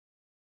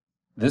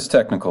This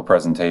technical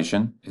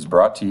presentation is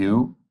brought to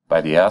you by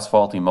the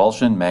Asphalt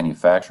Emulsion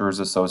Manufacturers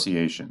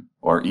Association,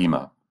 or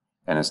EMA,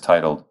 and is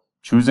titled,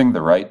 Choosing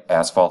the Right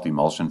Asphalt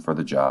Emulsion for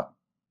the Job.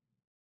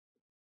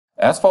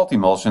 Asphalt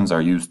emulsions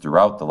are used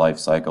throughout the life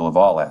cycle of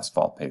all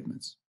asphalt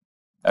pavements,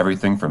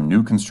 everything from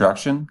new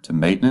construction to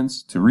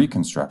maintenance to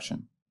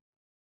reconstruction.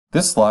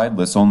 This slide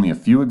lists only a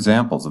few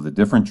examples of the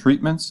different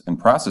treatments and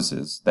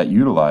processes that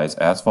utilize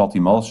asphalt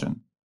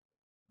emulsion,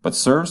 but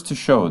serves to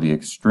show the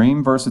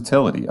extreme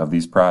versatility of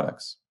these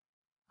products.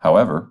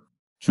 However,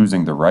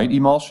 choosing the right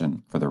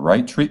emulsion for the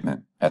right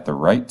treatment at the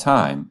right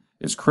time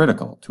is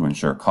critical to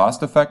ensure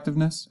cost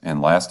effectiveness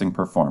and lasting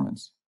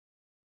performance.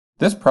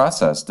 This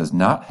process does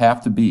not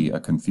have to be a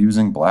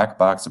confusing black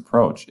box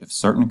approach if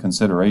certain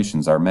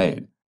considerations are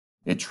made.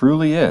 It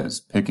truly is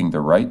picking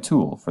the right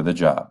tool for the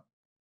job.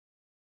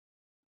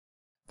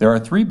 There are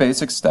three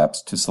basic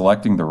steps to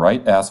selecting the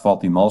right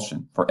asphalt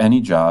emulsion for any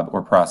job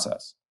or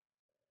process.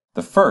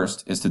 The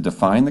first is to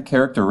define the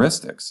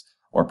characteristics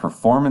or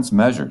performance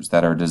measures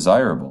that are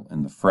desirable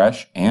in the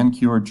fresh and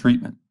cured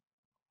treatment.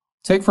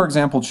 Take, for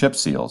example, chip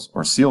seals,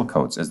 or seal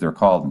coats as they're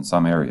called in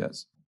some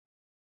areas.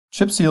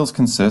 Chip seals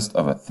consist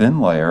of a thin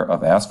layer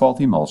of asphalt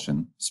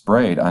emulsion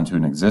sprayed onto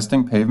an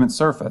existing pavement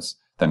surface,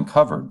 then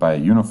covered by a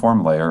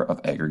uniform layer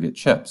of aggregate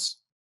chips.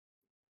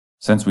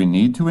 Since we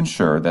need to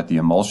ensure that the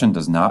emulsion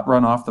does not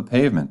run off the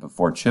pavement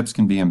before chips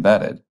can be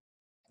embedded,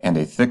 and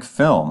a thick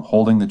film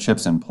holding the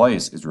chips in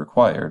place is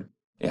required,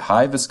 a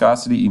high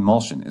viscosity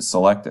emulsion is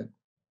selected.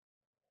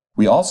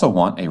 We also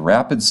want a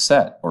rapid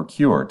set or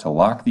cure to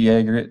lock the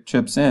aggregate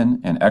chips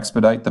in and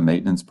expedite the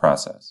maintenance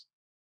process.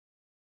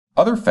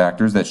 Other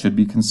factors that should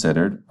be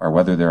considered are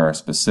whether there are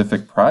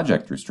specific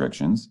project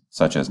restrictions,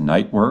 such as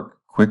night work,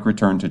 quick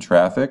return to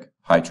traffic,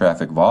 high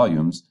traffic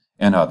volumes,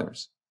 and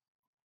others.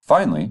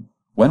 Finally,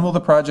 when will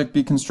the project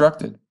be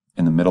constructed?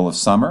 In the middle of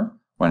summer,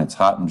 when it's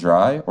hot and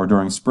dry, or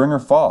during spring or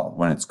fall,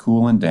 when it's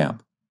cool and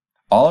damp?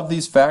 All of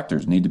these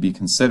factors need to be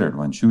considered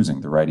when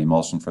choosing the right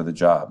emulsion for the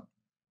job.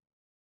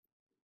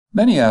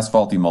 Many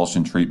asphalt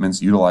emulsion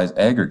treatments utilize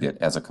aggregate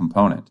as a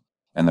component,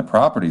 and the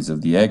properties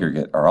of the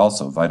aggregate are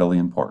also vitally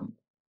important.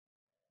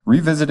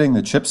 Revisiting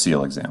the chip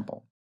seal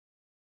example.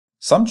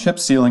 Some chip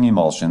sealing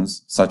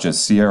emulsions, such as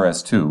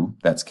CRS2,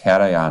 that's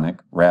cationic,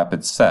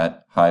 rapid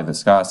set, high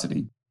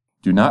viscosity,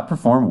 do not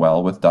perform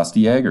well with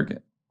dusty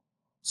aggregate.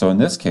 So in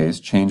this case,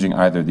 changing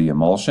either the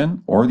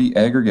emulsion or the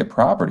aggregate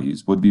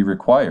properties would be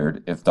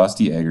required if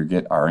dusty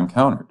aggregate are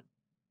encountered.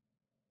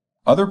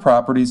 Other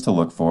properties to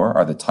look for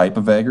are the type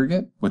of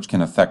aggregate, which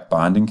can affect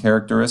bonding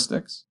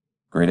characteristics,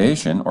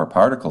 gradation or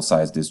particle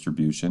size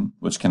distribution,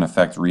 which can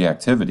affect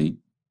reactivity,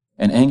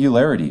 and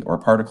angularity or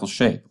particle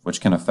shape,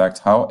 which can affect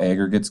how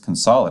aggregates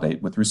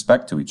consolidate with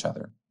respect to each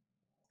other.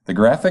 The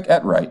graphic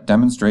at right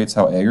demonstrates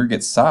how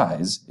aggregate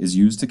size is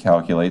used to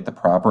calculate the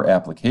proper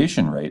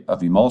application rate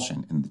of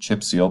emulsion in the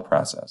chip seal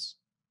process.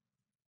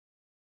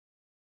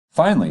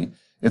 Finally,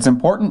 it's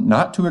important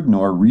not to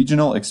ignore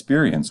regional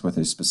experience with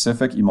a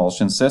specific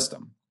emulsion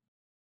system.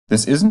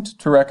 This isn't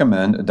to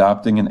recommend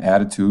adopting an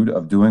attitude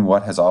of doing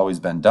what has always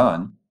been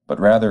done, but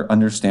rather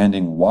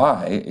understanding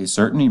why a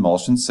certain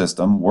emulsion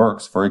system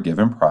works for a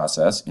given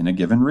process in a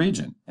given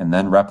region, and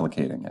then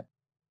replicating it.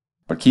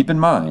 But keep in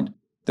mind,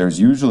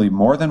 there's usually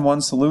more than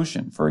one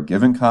solution for a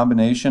given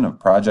combination of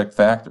project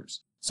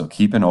factors, so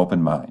keep an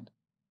open mind.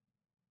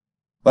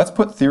 Let's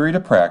put theory to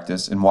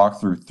practice and walk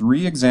through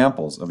three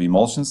examples of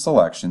emulsion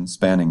selection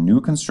spanning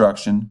new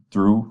construction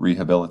through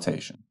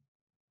rehabilitation.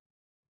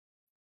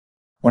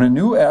 When a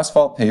new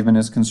asphalt pavement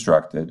is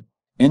constructed,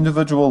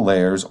 individual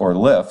layers or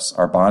lifts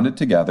are bonded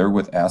together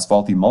with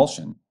asphalt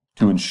emulsion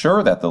to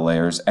ensure that the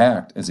layers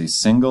act as a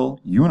single,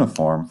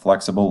 uniform,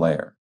 flexible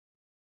layer.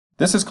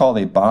 This is called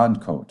a bond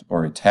coat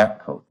or a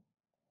tap coat.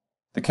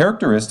 The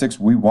characteristics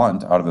we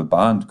want out of a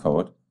bond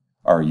coat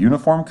are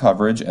uniform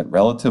coverage at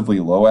relatively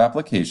low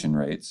application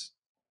rates,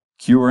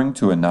 curing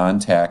to a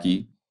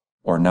non-tacky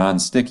or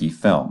non-sticky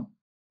film.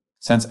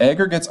 Since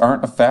aggregates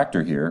aren't a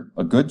factor here,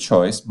 a good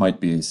choice might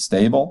be a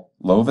stable,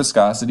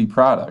 low-viscosity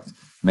product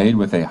made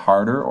with a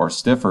harder or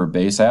stiffer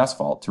base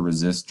asphalt to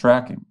resist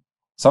tracking,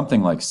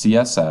 something like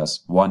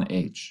CSS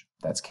 1H,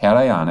 that's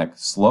cationic,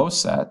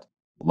 slow-set,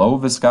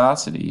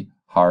 low-viscosity,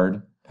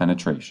 hard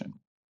penetration.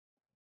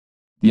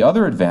 The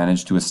other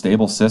advantage to a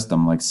stable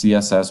system like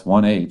CSS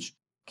 1H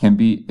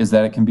is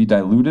that it can be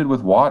diluted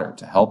with water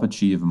to help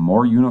achieve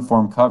more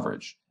uniform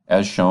coverage,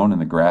 as shown in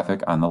the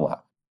graphic on the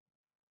left.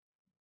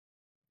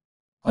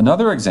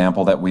 Another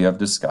example that we have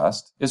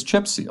discussed is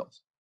chip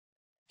seals.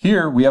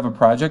 Here we have a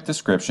project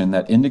description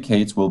that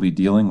indicates we'll be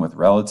dealing with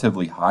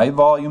relatively high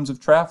volumes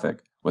of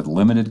traffic with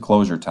limited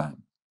closure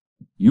time.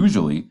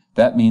 Usually,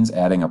 that means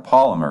adding a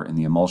polymer in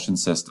the emulsion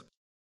system.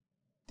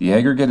 The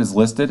aggregate is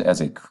listed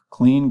as a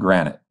clean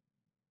granite.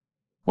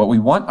 What we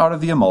want out of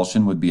the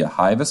emulsion would be a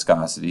high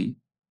viscosity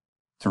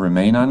to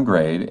remain on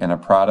grade and a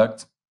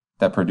product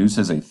that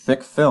produces a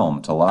thick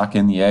film to lock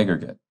in the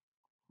aggregate,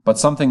 but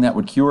something that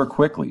would cure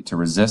quickly to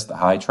resist the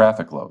high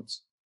traffic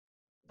loads.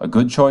 A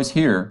good choice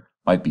here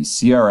might be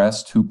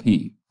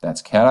CRS2P,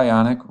 that's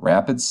cationic,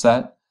 rapid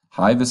set,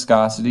 high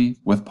viscosity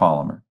with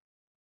polymer.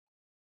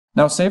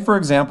 Now say for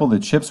example the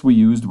chips we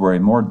used were a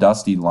more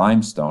dusty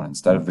limestone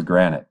instead of the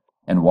granite,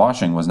 and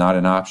washing was not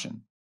an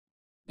option.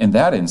 In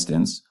that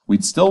instance,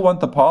 we'd still want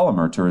the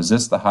polymer to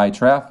resist the high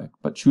traffic,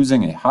 but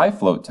choosing a high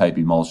float type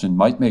emulsion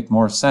might make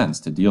more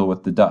sense to deal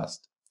with the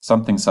dust,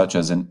 something such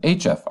as an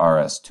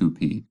HFRS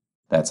 2P,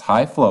 that's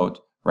high float,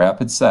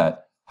 rapid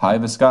set, high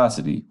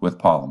viscosity with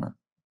polymer.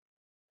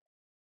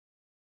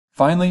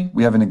 Finally,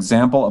 we have an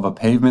example of a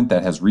pavement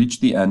that has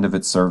reached the end of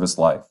its service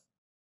life.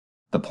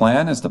 The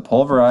plan is to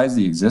pulverize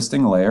the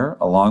existing layer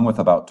along with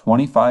about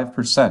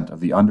 25% of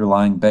the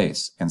underlying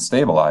base and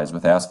stabilize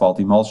with asphalt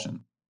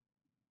emulsion.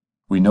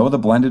 We know the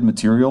blended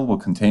material will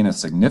contain a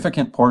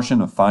significant portion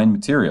of fine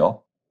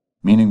material,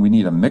 meaning we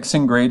need a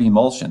mixing grade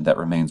emulsion that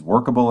remains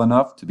workable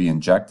enough to be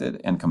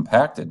injected and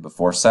compacted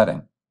before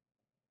setting.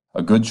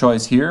 A good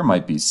choice here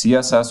might be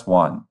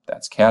CSS1,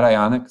 that's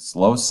cationic,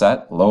 slow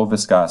set, low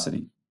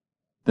viscosity.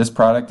 This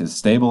product is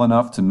stable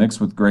enough to mix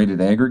with graded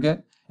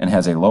aggregate and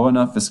has a low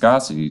enough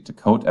viscosity to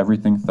coat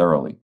everything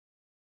thoroughly.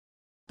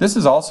 This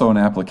is also an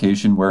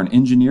application where an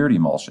engineered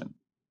emulsion,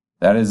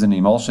 that is an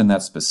emulsion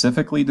that's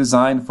specifically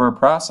designed for a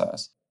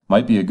process,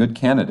 might be a good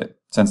candidate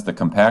since the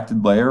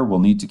compacted layer will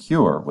need to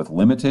cure with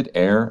limited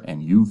air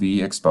and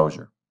UV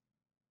exposure.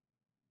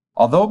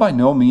 Although by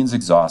no means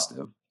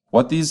exhaustive,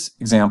 what these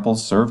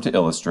examples serve to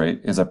illustrate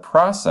is a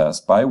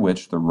process by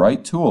which the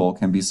right tool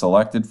can be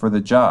selected for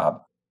the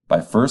job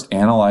by first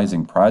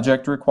analyzing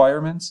project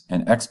requirements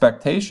and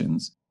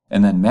expectations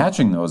and then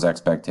matching those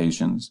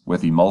expectations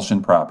with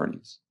emulsion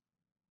properties.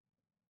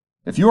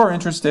 If you are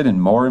interested in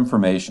more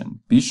information,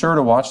 be sure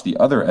to watch the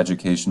other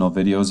educational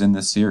videos in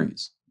this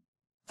series.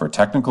 For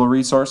technical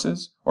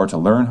resources or to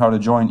learn how to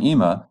join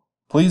EMA,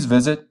 please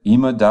visit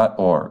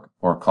ema.org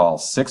or call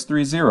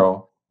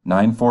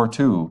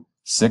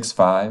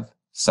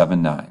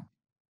 630-942-6579.